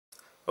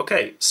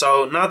Okay,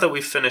 so now that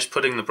we've finished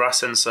putting the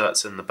brass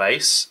inserts in the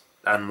base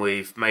and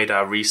we've made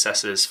our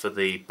recesses for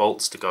the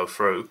bolts to go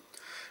through,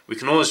 we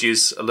can always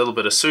use a little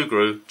bit of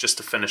Sugru just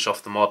to finish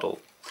off the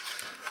model.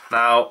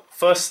 Now,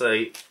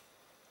 firstly,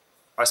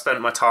 I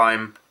spent my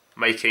time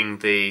making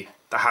the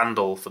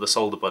handle for the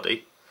solder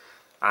buddy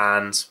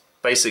and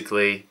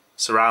basically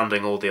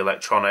surrounding all the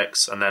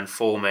electronics and then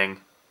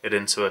forming it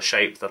into a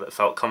shape that it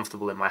felt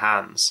comfortable in my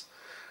hands.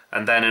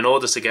 And then in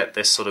order to get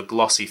this sort of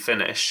glossy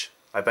finish,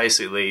 I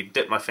basically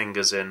dipped my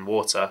fingers in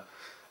water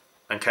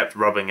and kept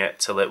rubbing it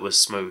till it was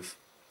smooth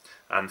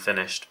and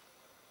finished.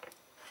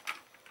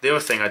 The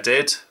other thing I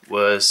did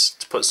was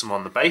to put some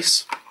on the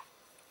base,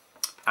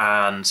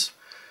 and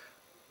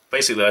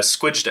basically I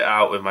squidged it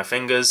out with my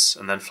fingers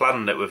and then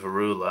flattened it with a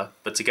ruler,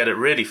 but to get it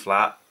really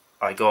flat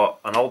I got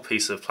an old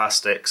piece of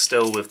plastic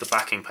still with the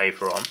backing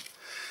paper on,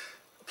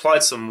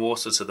 applied some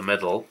water to the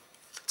middle,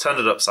 turned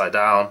it upside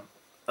down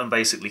and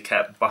basically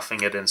kept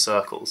buffing it in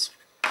circles.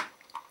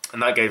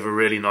 And that gave a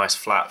really nice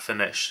flat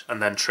finish,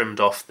 and then trimmed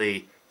off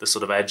the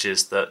sort of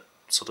edges that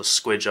sort of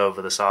squidge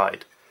over the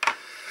side.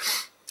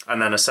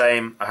 And then the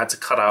same, I had to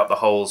cut out the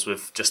holes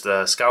with just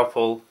a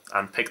scalpel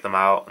and pick them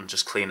out and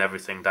just clean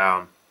everything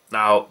down.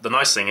 Now the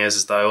nice thing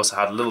is that I also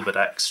had a little bit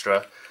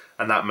extra,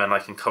 and that meant I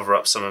can cover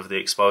up some of the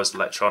exposed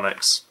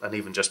electronics and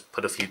even just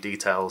put a few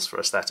details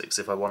for aesthetics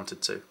if I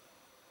wanted to.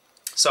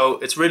 So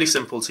it's really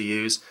simple to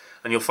use,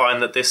 and you'll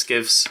find that this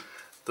gives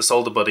the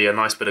solder buddy a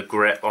nice bit of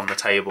grip on the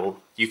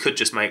table. You could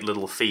just make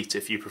little feet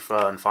if you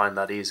prefer and find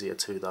that easier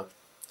too though.